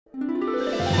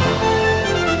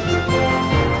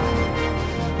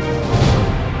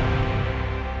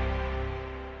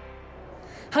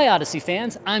Hi, Odyssey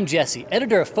fans. I'm Jesse,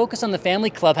 editor of Focus on the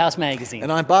Family Clubhouse magazine.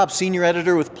 And I'm Bob, senior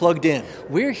editor with Plugged In.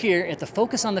 We're here at the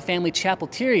Focus on the Family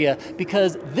Chapelteria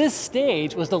because this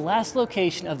stage was the last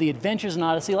location of the Adventures in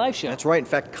Odyssey live show. That's right. In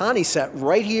fact, Connie sat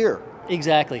right here.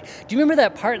 Exactly. Do you remember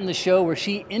that part in the show where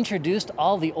she introduced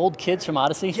all the old kids from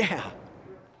Odyssey? Yeah.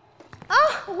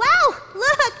 Oh, wow!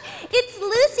 Look! It's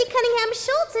Lucy Cunningham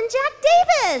Schultz and Jack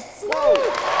Davis! Whoa!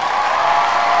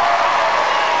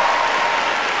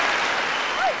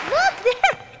 Oh, look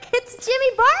there! It's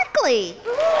Jimmy Barkley!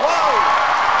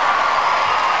 Whoa!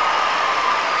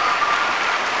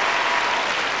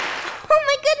 Oh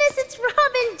my goodness, it's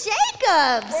Robin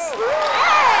Jacobs!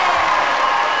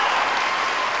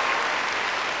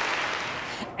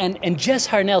 Hey! And Jess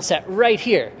Harnell sat right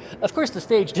here. Of course, the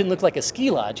stage didn't look like a ski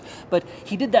lodge, but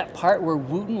he did that part where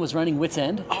Wooten was running Wits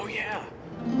End. Oh, yeah.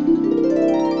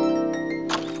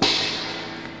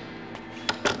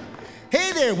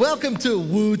 Hey there, welcome to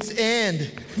Woots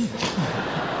End.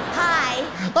 Hi.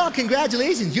 Oh,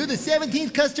 congratulations, you're the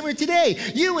 17th customer today.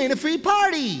 You win a free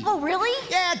party. Oh, really?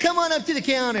 Yeah, come on up to the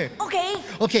counter. Okay.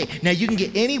 Okay, now you can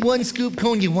get any one scoop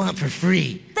cone you want for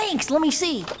free. Thanks, let me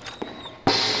see.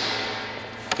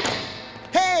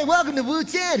 Hey, welcome to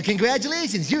Woots End.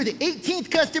 Congratulations, you're the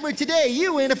 18th customer today.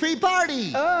 You win a free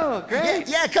party. Oh, great.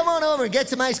 Yeah, come on over and get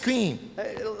some ice cream.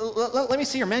 Let me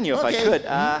see your menu if Okay. I could.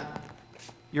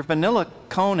 Your vanilla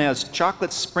cone has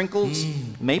chocolate sprinkles,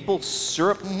 maple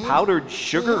syrup, powdered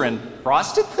sugar, and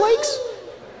frosted flakes?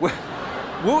 Well,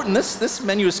 Wooten, this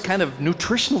menu is kind of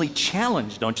nutritionally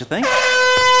challenged, don't you think?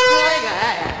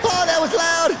 Oh, that was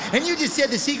loud. And you just said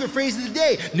the secret phrase of the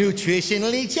day,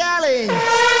 nutritionally challenged.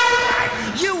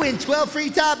 You win 12 free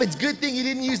toppings. Good thing you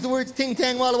didn't use the words ting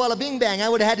tang walla walla bing bang. I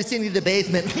would have had to send you to the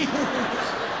basement.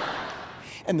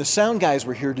 And the sound guys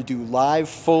were here to do live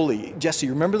Foley. Jesse,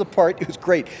 remember the part? It was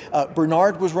great.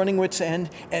 Bernard was running Wits End,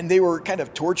 and they were kind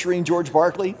of torturing George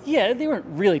Barkley. Yeah, they weren't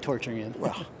really torturing him.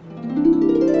 Well,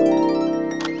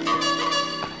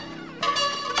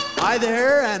 Hi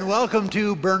there, and welcome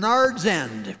to Bernard's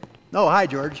End. Oh, hi,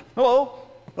 George. Hello.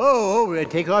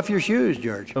 Take off your shoes,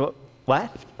 George.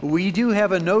 What? We do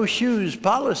have a no-shoes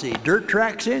policy. Dirt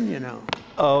tracks in, you know.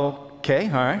 Okay,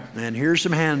 all right. And here's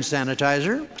some hand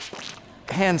sanitizer.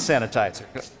 Hand sanitizer.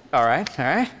 All right.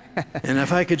 And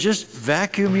if I could just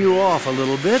vacuum you off a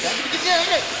little bit.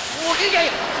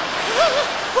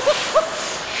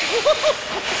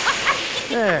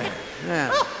 There.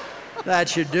 Yeah. That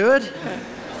should do it.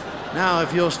 Now,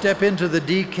 if you'll step into the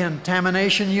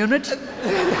decontamination unit.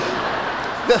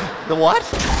 The what?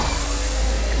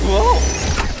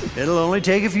 Whoa. It'll only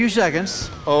take a few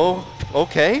seconds. Oh,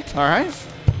 okay, all right.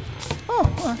 Oh,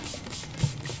 well,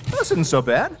 this isn't so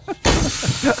bad. Boy.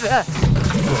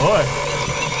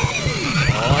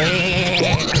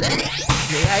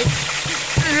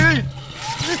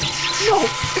 No,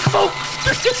 come on.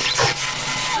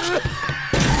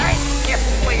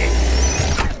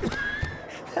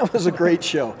 that was a great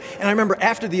show. And I remember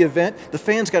after the event, the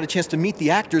fans got a chance to meet the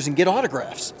actors and get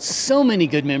autographs. So many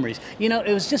good memories. You know,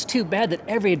 it was just too bad that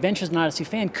every Adventures in Odyssey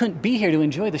fan couldn't be here to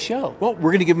enjoy the show. Well,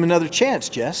 we're going to give them another chance,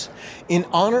 Jess. In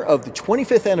honor of the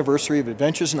 25th anniversary of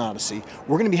Adventures in Odyssey,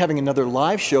 we're going to be having another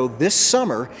live show this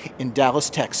summer in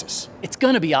Dallas, Texas. It's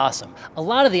going to be awesome. A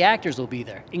lot of the actors will be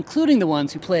there, including the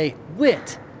ones who play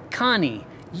Whit, Connie,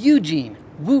 Eugene,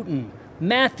 Wooten,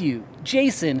 Matthew,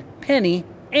 Jason, Penny,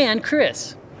 and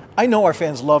Chris. I know our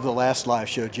fans love the last live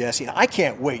show, Jesse. I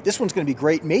can't wait. This one's going to be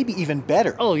great, maybe even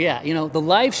better. Oh, yeah. You know, the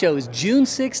live show is June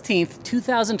 16th,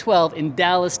 2012 in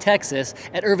Dallas, Texas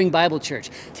at Irving Bible Church.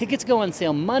 Tickets go on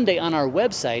sale Monday on our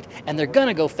website, and they're going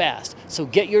to go fast, so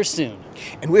get yours soon.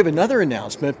 And we have another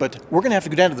announcement, but we're going to have to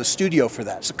go down to the studio for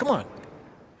that, so come on.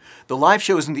 The live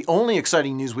show isn't the only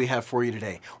exciting news we have for you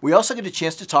today. We also get a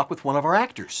chance to talk with one of our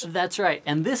actors. That's right,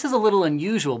 and this is a little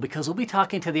unusual because we'll be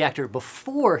talking to the actor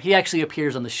before he actually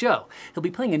appears on the show. He'll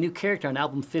be playing a new character on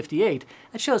album 58.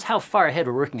 That shows how far ahead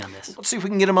we're working on this. Let's see if we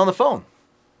can get him on the phone.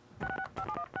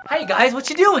 Hey guys, what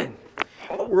you doing?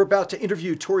 Oh, we're about to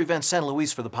interview Tori Van San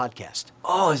Luis for the podcast.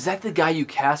 Oh, is that the guy you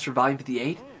cast for Volume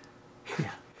 58?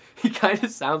 He kind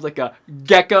of sounds like a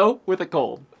gecko with a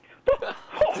cold.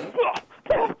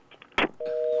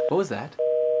 What was that?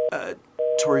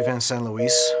 Tori Van San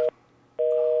Luis.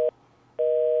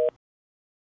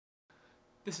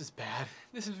 This is bad.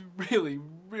 This is really,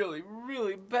 really,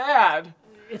 really bad.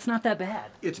 It's not that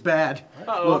bad. It's bad.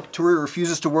 Uh-oh. Look, Tori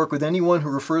refuses to work with anyone who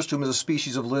refers to him as a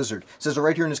species of lizard. It says it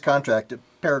right here in his contract,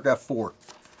 paragraph 4.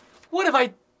 What have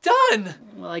I done?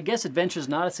 Well, I guess Adventures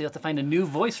in Odyssey will have to find a new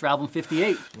voice for album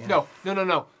 58. Yeah. No,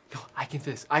 I can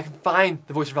do this. I can find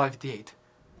the voice for Volume 58.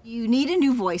 You need a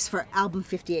new voice for album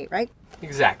 58, right?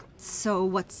 Exactly. So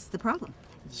what's the problem?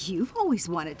 You've always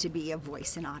wanted to be a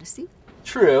voice in Odyssey.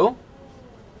 True.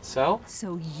 So?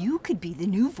 So you could be the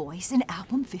new voice in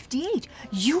album 58.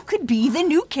 You could be the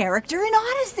new character in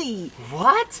Odyssey.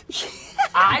 What?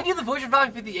 I do the voice for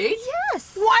volume 58?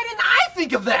 Yes. Why didn't I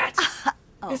think of that?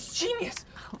 It's genius.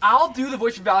 I'll do the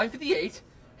voice for volume 58,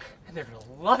 and they're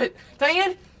gonna love it.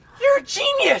 Diane, you're a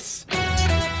genius!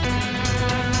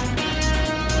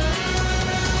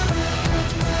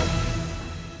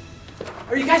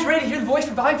 Are you guys ready to hear the voice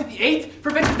for volume 58 for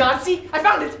Adventures in Odyssey? I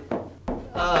found it!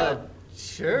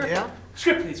 Sure. Yeah?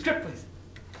 Script, please.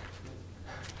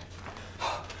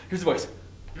 Here's the voice.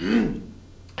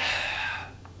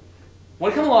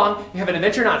 Want to come along and have an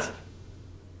adventure in Odyssey?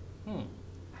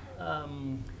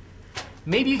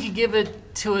 Maybe you could give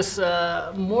it to us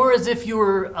more as if you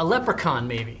were a leprechaun,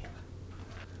 maybe.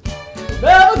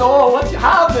 Well, no, let's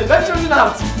have the adventures in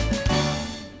Odyssey.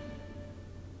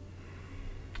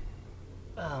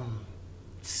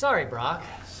 Sorry, Brock.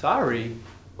 Sorry.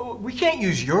 We can't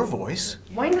use your voice.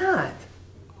 Why not?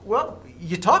 Well,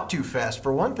 you talk too fast,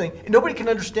 for one thing, and nobody can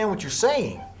understand what you're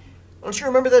saying. Don't you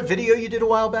remember that video you did a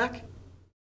while back?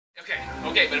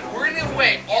 Okay, but if we're gonna give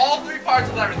away all 3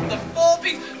 parts of everything, the full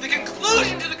piece, the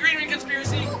conclusion to the Green Ring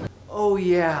conspiracy. Oh,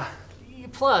 yeah.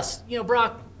 Plus,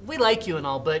 Brock, we like you and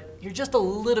all, but you're just a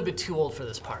little bit too old for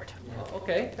this part.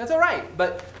 Okay, that's all right,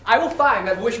 but I will find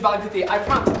that voice for volume 58. I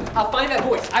promise. I'll find that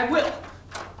voice. I will.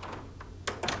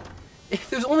 If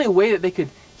there's only a way that they could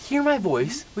hear my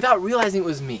voice without realizing it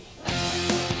was me.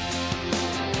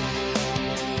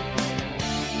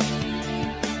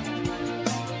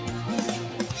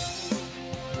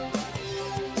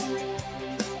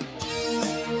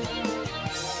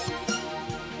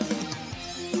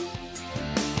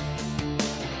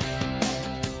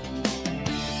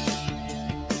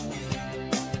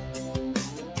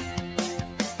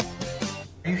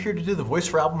 Are you here to do the voice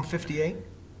for album 58?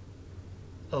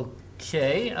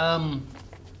 Okay,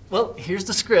 well, here's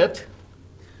the script.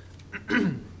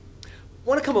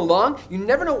 Want to come along? You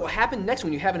never know what will happen next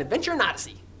when you have an adventure in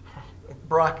Odyssey.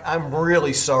 Brock, I'm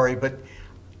really sorry, but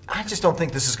I just don't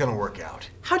think this is going to work out.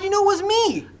 How do you know it was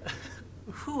me?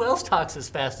 Who else talks as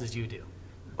fast as you do?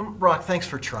 Brock, thanks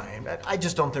for trying. I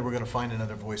just don't think we're going to find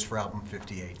another voice for album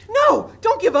 58. No!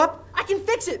 Don't give up! I can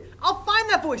fix it! I'll find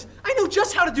that voice! I know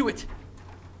just how to do it!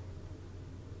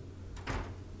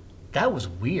 That was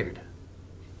weird.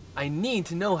 I need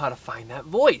to know how to find that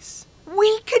voice.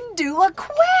 We could do a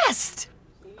quest.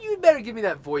 You'd better give me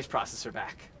that voice processor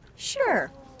back.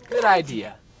 Sure. Good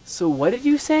idea. So what did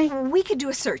you say? We could do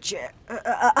a search,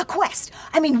 a quest.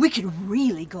 I mean, we could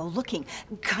really go looking,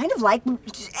 kind of like an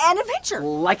adventure.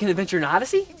 Like an adventure in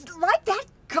Odyssey? Like that,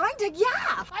 kind of,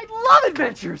 yeah. I love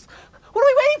adventures! What are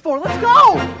we waiting for? Let's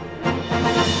go!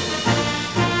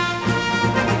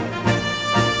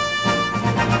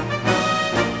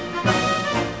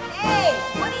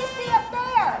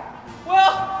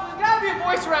 Well, there's gotta be a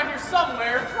voice around here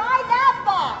somewhere. Try that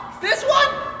box. This one?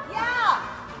 Yeah.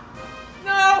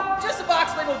 No, just a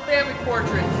box labeled family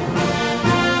portrait.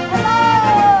 Hello.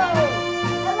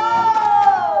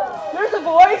 Hello. There's a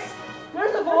voice.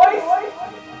 There's a voice.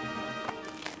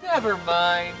 Never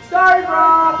mind. Sorry,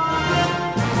 Rob.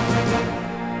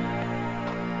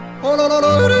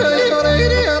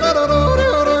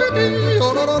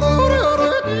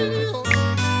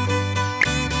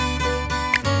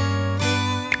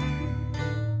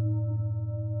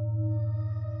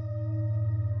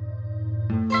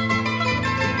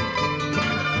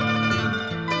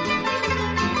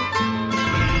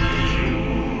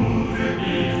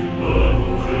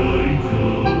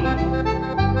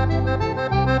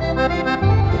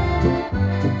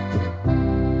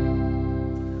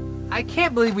 I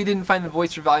can't believe we didn't find the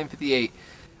voice for volume 58.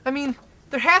 I mean,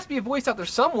 there has to be a voice out there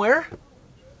somewhere.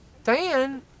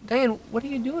 Diane, what are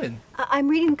you doing? I'm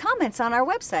reading comments on our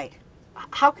website.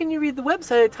 How can you read the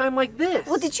website at a time like this?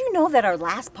 Well, did you know that our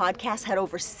last podcast had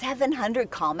over 700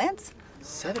 comments?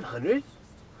 700?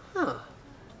 Huh.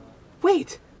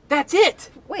 Wait, that's it!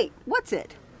 Wait, what's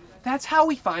it? That's how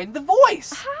we find the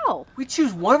voice! How? We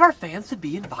choose one of our fans to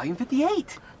be in volume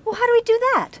 58. Well, how do we do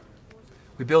that?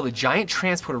 We build a giant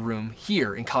transporter room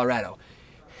here in Colorado,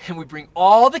 and we bring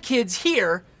all the kids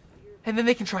here, and then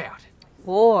they can try out.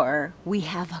 Or we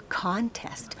have a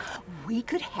contest. We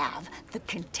could have the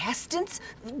contestants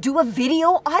do a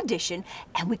video audition,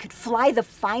 and we could fly the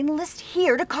finalists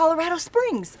here to Colorado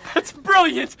Springs. That's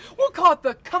brilliant! We'll call it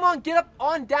the Come On Get Up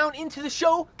On Down Into the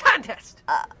Show contest.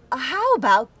 How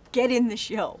about Get in the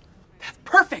Show? That's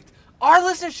perfect! Our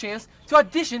listeners' chance to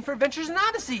audition for Adventures in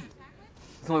Odyssey.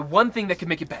 There's only one thing that could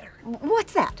make it better.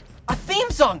 What's that? A theme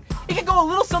song! It could go a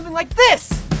little something like this!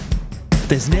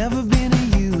 There's never been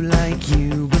a you like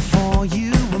you before.